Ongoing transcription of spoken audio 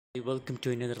Welcome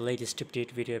to another latest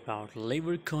update video about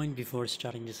LeverCoin. Before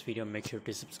starting this video, make sure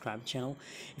to subscribe channel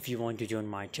if you want to join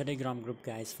my Telegram group,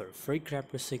 guys, for free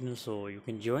crypto signals. So you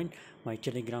can join my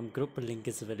Telegram group. Link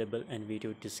is available in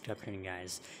video description,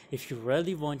 guys. If you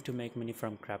really want to make money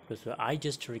from crypto, so I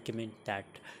just recommend that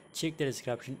check the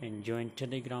description and join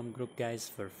Telegram group, guys,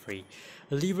 for free.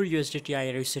 Lever USDT,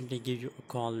 I recently gave you a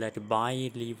call that buy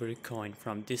LeverCoin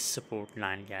from this support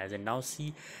line, guys, and now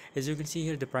see, as you can see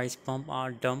here, the price pump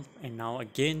are dump, and now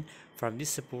again from this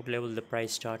support level the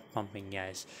price start pumping,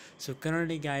 guys. So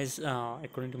currently, guys,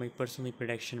 according to my personal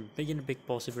prediction, big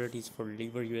possibilities for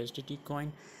Lever USDT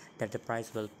coin that the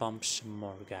price will pump some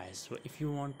more, guys. So if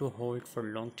you want to hold for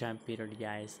long time period,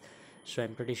 guys, so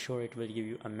I'm pretty sure it will give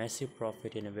you a massive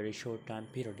profit in a very short time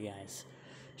period, guys.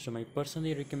 So my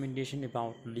personal recommendation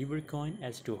about Lever coin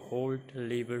is to hold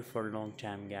Lever for a long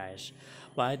time, guys.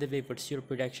 By the way, what's your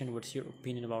prediction, what's your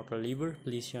opinion about Lever?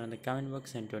 Please share in the comment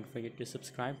box, and don't forget to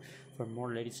subscribe for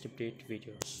more latest update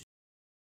videos.